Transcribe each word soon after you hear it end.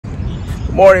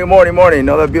Morning.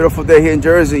 Another beautiful day here in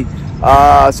Jersey.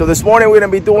 So this morning we're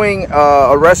going to be doing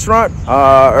a restaurant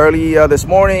early this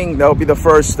morning. That will be the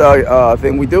first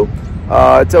thing we do.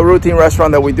 It's a routine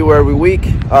restaurant that we do every week.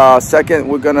 Second,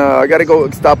 I got to go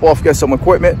stop off, get some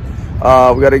equipment. We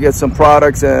got to get some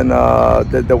products and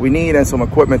that we need, and some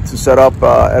equipment to set up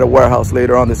at a warehouse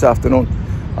later on this afternoon.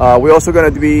 We're also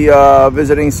going to be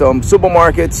visiting some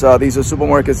supermarkets. These are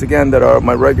supermarkets again that are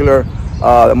my regular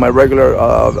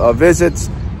visits.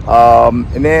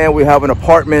 And then we have an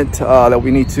apartment that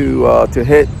we need to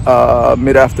hit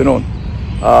mid-afternoon.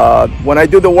 When I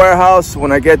do the warehouse,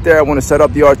 when I get there, I want to set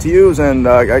up the RTUs, and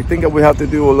I think that we have to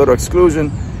do a little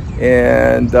exclusion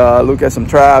and look at some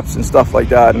traps and stuff like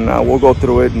that, and we'll go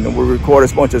through it and we'll record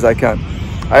as much as I can.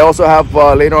 I also have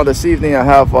later on this evening, I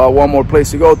have one more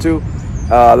place to go to.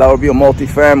 That will be a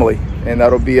multi-family, and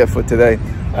that'll be it for today.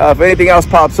 If anything else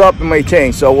pops up, it may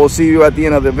change, so we'll see you at the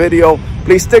end of the video.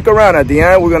 Please stick around at the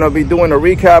end. We're going to be doing a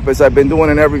recap, as I've been doing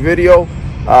in every video.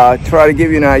 Try to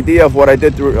give you an idea of what I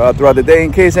did throughout the day,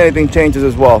 in case anything changes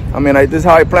as well. I mean, this is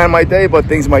how I plan my day, but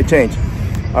things might change.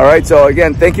 All right, so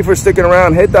again, thank you for sticking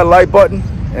around. Hit that like button,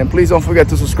 and please don't forget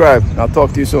to subscribe. I'll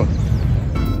talk to you soon.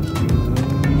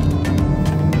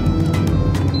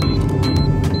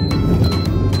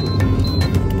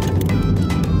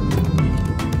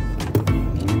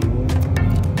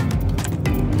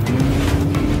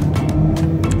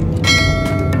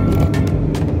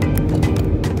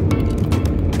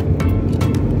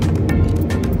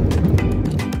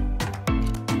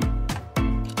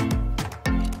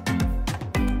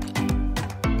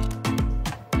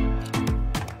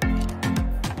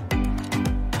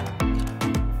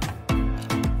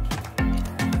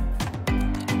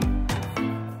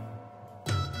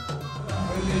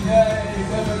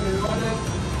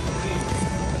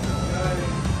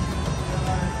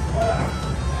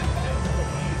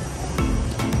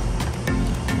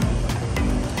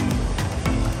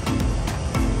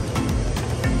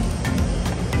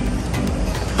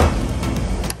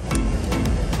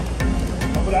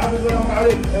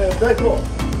 D'accord.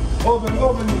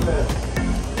 Open there.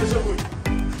 Yes, sir.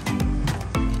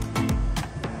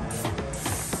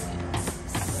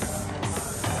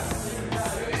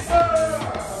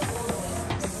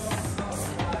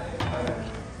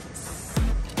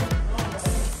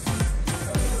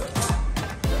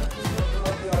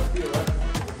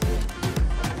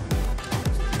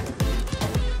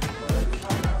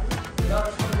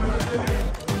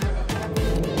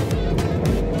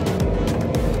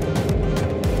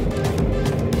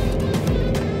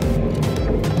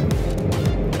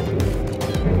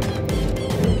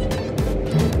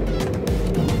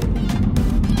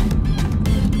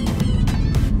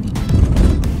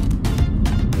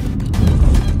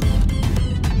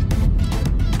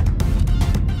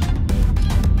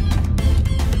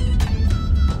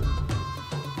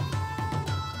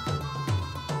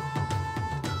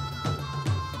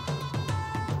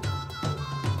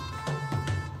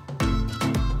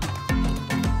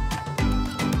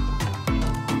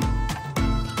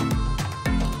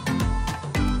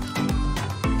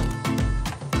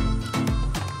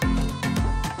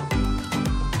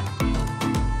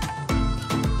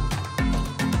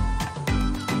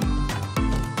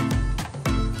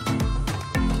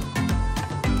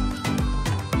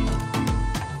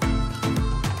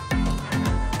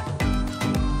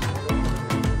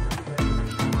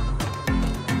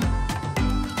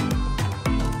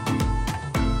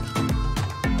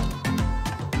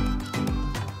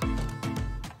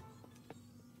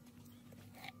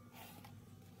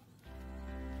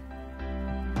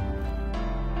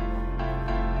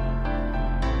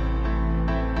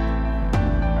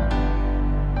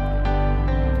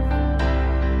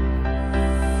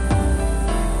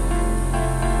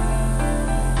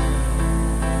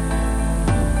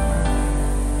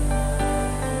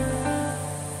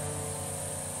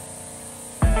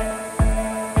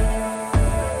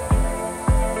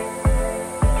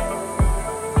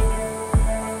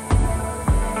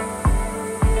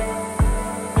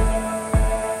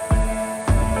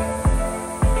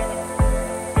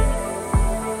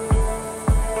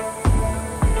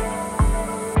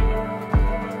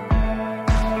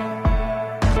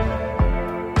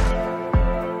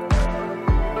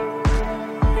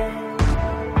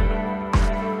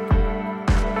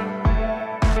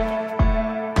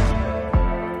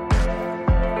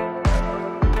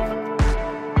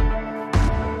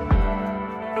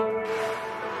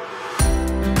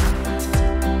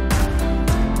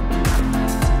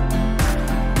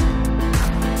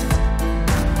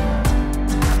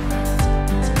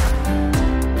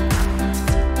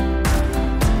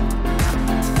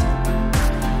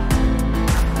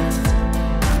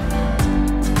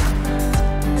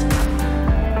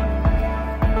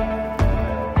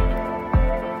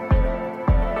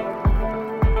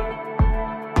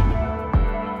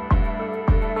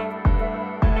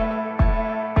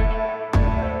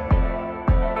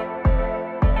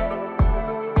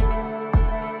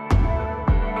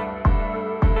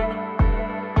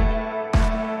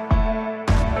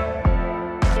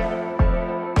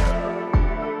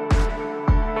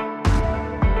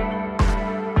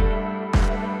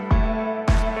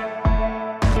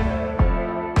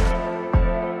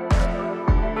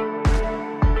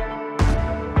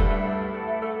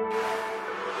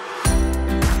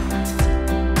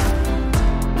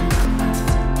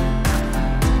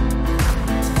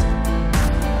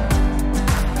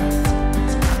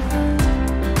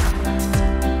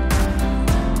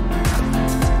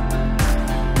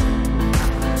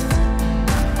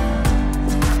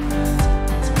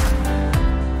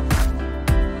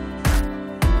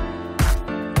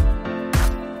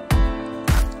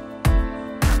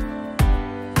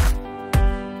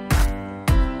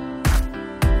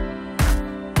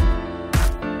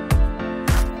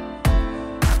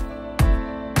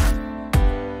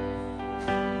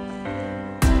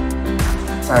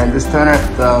 And this tenant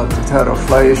just had a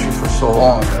fly issue for so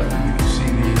long that you can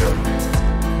see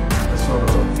the sort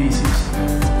of feces,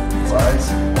 flies,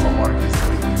 all the markings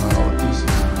on all the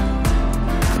pieces.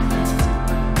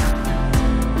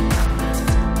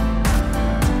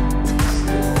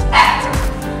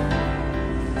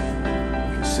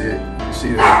 You can see it. You can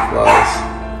see the flies,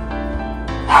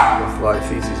 the fly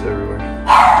feces everywhere.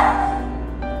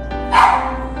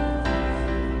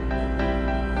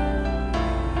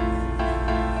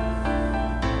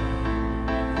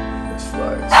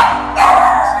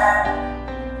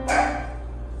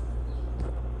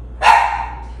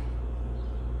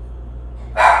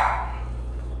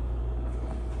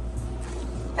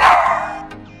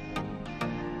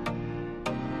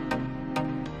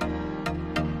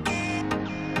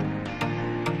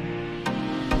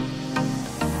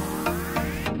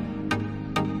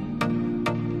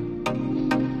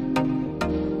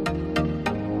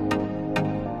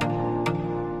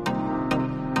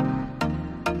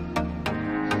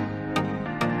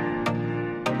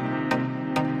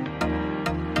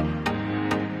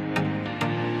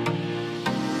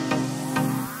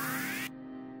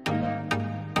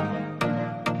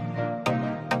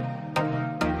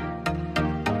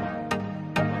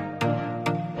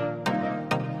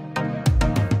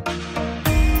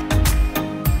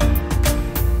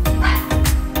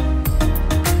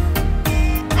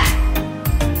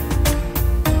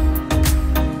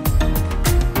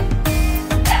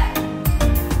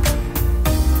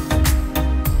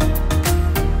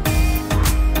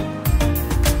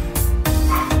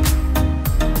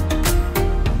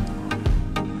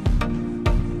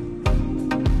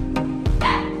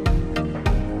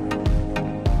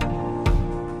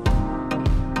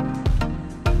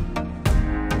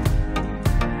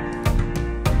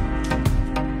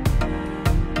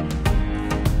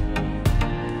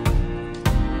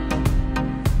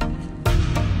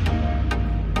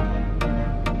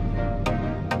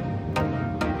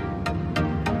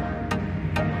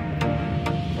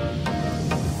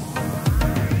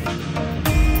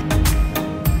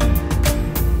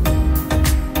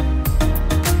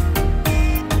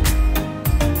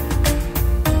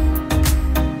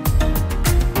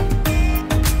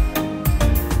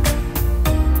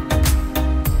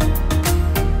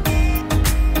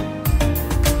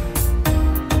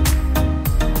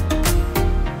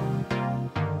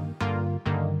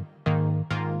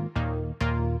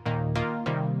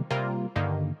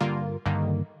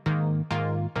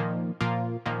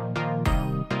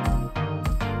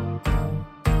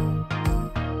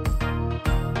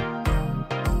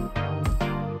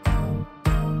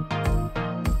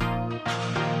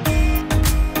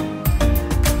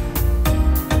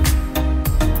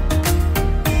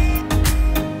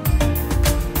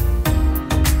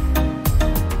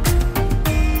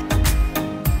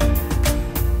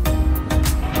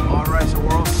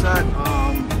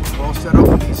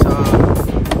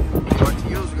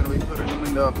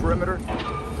 Perimeter.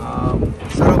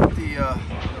 Set up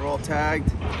they're all tagged.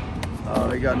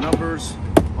 They got numbers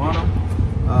on them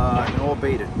and all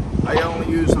baited. I'm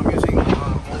using only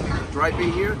the dry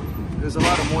bait here. There's a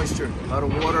lot of moisture, a lot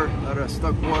of water, a lot of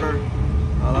stuck water,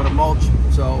 a lot of mulch.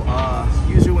 So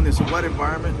usually when there's a wet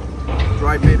environment,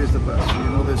 dry bait is the best. So you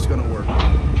know this is going to work.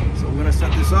 So we're going to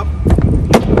set this up.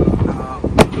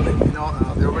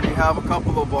 They already have a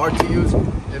couple of RTUs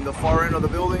in the far end of the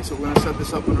building, so we're going to set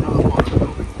this up in another part of the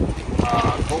building.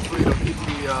 Hopefully it'll keep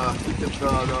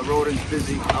the rodents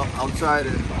busy outside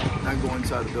and not go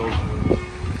inside the building.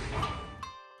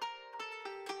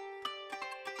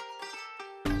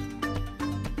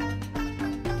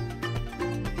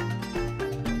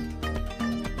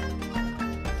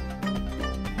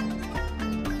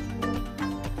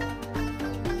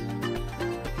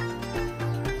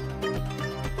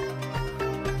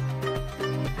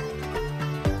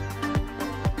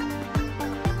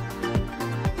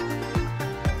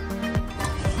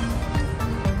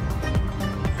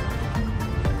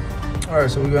 All right,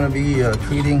 so we're gonna be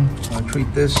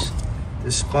treat this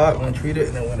spot. We're gonna treat it,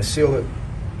 and then we're gonna seal it.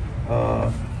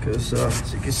 Because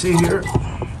as you can see here,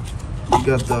 we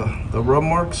got the rub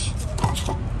marks,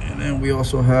 and then we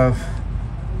also have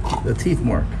the teeth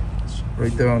mark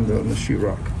right there on the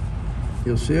sheetrock.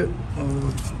 You'll see it,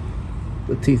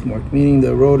 the teeth mark, meaning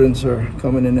the rodents are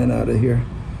coming in and out of here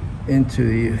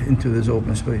into this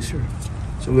open space here.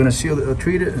 So we're gonna seal it,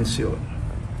 treat it, and seal it.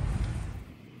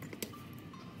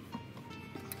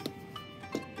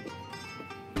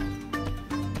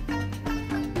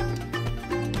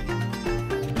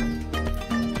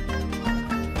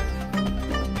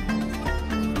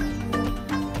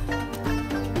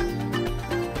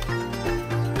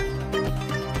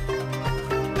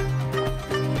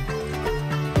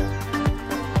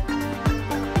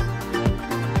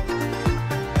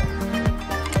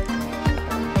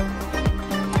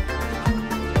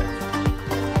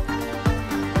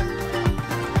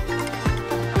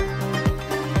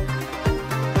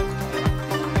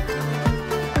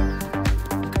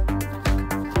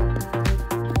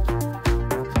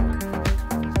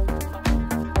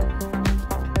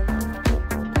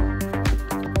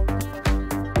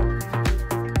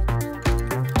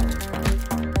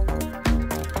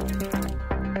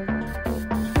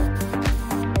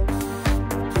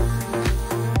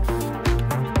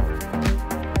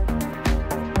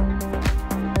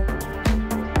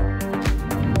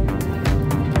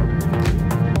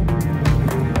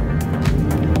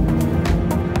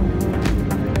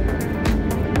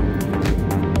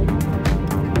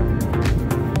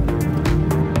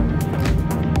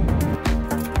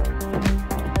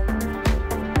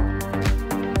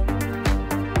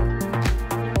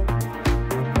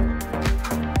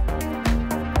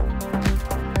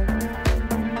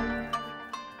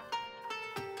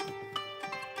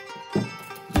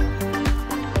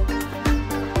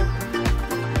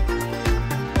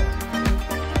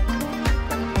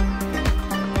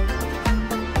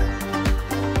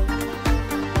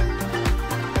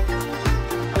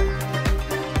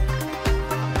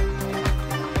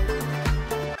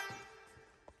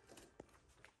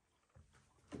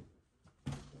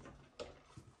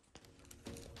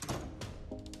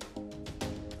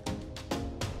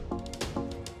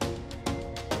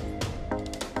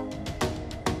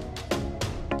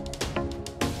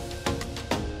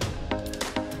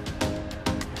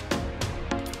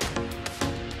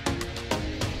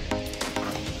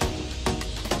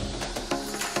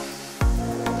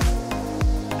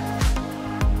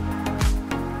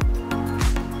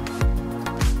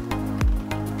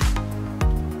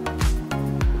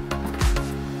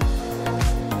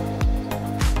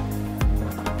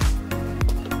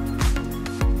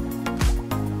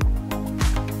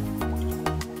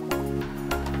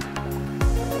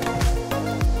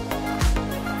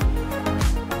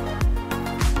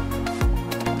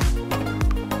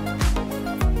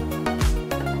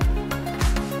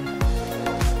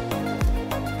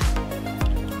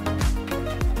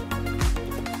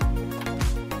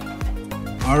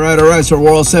 right. So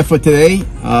we're all set for today.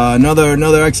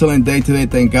 Another excellent day today,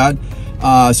 thank God.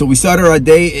 So we started our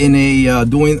day in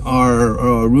doing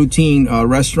our routine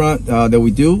restaurant that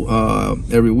we do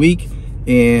every week.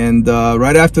 And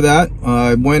right after that,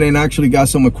 I went and actually got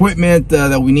some equipment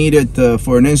that we needed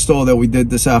for an install that we did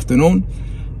this afternoon.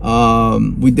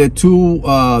 We did two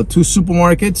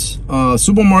supermarkets.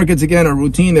 Supermarkets, again, are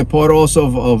routine. They're part also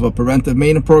of a preventive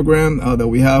maintenance program that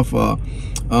we have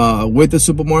with the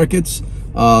supermarkets,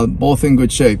 both in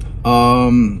good shape.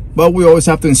 But we always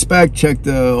have to inspect, check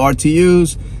the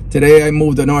RTUs. Today I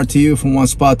moved an RTU from one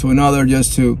spot to another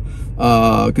just to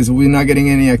because we're not getting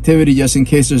any activity, just in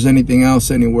case there's anything else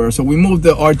anywhere. So we moved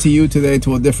the RTU today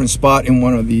to a different spot in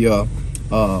one of the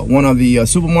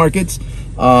supermarkets.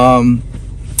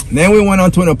 Then we went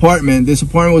on to an apartment. This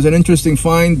apartment was an interesting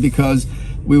find because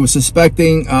we were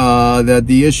suspecting that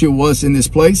the issue was in this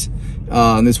place,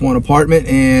 in this one apartment,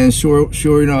 and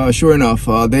sure enough,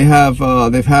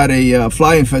 they've had a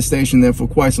fly infestation there for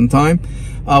quite some time.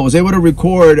 I was able to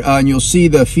record, and you'll see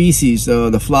the feces,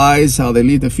 the flies, how they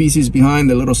leave the feces behind,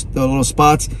 the little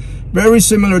spots, very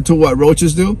similar to what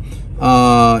roaches do.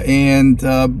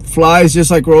 Flies, just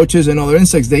like roaches and other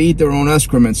insects, they eat their own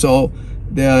excrement. So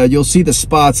you'll see the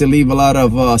spots. They leave a lot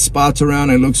of spots around.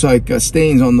 It looks like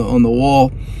stains on the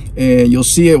wall, and you'll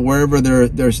see it wherever they're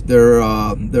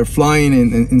flying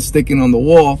and sticking on the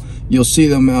wall. You'll see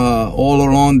them all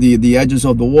along the edges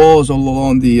of the walls, all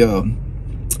along the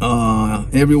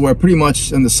everywhere, pretty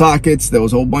much in the sockets. There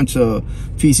was a whole bunch of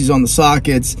feces on the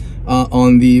sockets,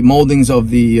 on the moldings of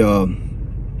the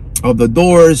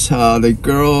doors. The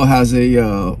girl has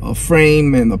a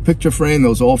frame, and a picture frame that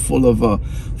was all full of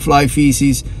fly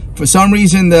feces. For some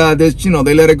reason, they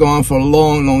let it go on for a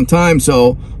long time.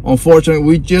 So unfortunately,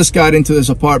 we just got into this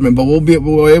apartment, but we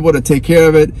were able to take care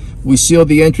of it. We sealed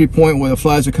the entry point where the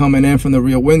flies are coming in from the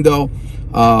rear window.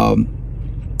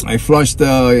 I flushed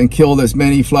and killed as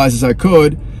many flies as I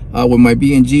could with my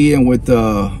B&G and with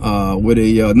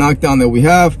a knockdown that we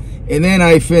have. And then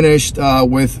I finished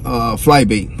with fly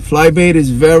bait. Fly bait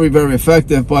is very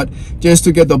effective, but just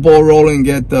to get the ball rolling,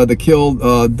 get the kill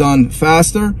done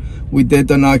faster, we did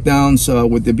the knockdowns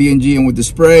with the B&G and with the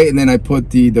spray, and then I put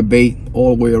the bait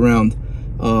all the way around.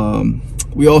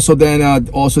 We also then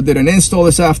also did an install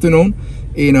this afternoon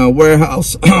in a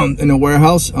warehouse.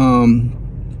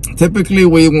 Typically,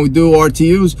 when we do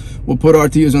RTUs, we'll put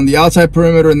RTUs on the outside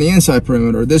perimeter and the inside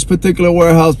perimeter. This particular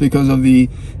warehouse, because of the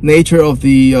nature of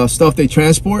the stuff they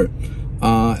transport,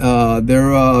 I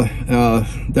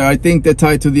think they're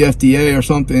tied to the FDA or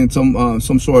something, some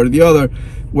sort or the other,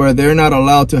 where they're not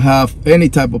allowed to have any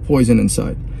type of poison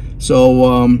inside.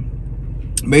 So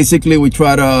basically, we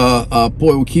try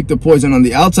to keep the poison on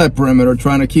the outside perimeter,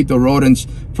 trying to keep the rodents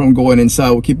from going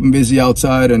inside. We'll keep them busy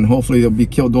outside, and hopefully they'll be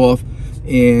killed off,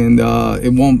 and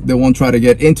they won't try to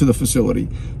get into the facility.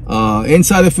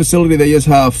 Inside the facility, they just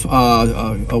have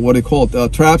what they call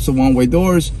traps, the one-way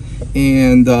doors,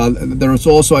 and there's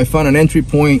also, I found an entry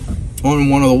point on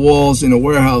one of the walls in the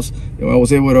warehouse. I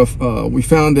was able to we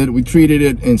found it, we treated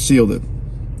it, and sealed it.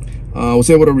 I was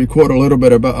able to record a little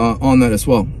bit about on that as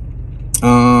well.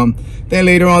 Then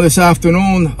later on this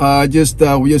afternoon, we just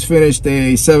finished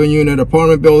a 7-unit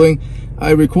apartment building.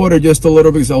 I recorded just a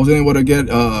little because I wasn't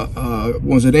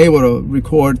able to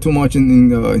record too much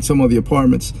in some of the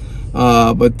apartments.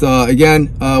 Again,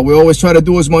 we always try to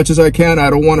do as much as I can. I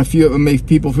don't want to make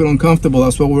people feel uncomfortable.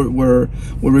 That's why we're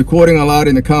recording a lot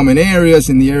in the common areas,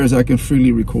 in the areas I can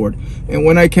freely record. And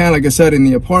when I can, like I said, in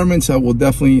the apartments, I will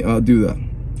definitely do that.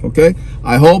 Okay,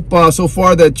 I hope so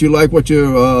far that you like what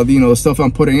the stuff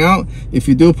I'm putting out. If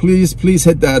you do, please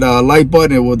hit that like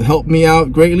button. It would help me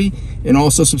out greatly, and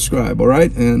also subscribe. All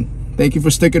right, and thank you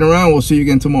for sticking around. We'll see you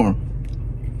again tomorrow.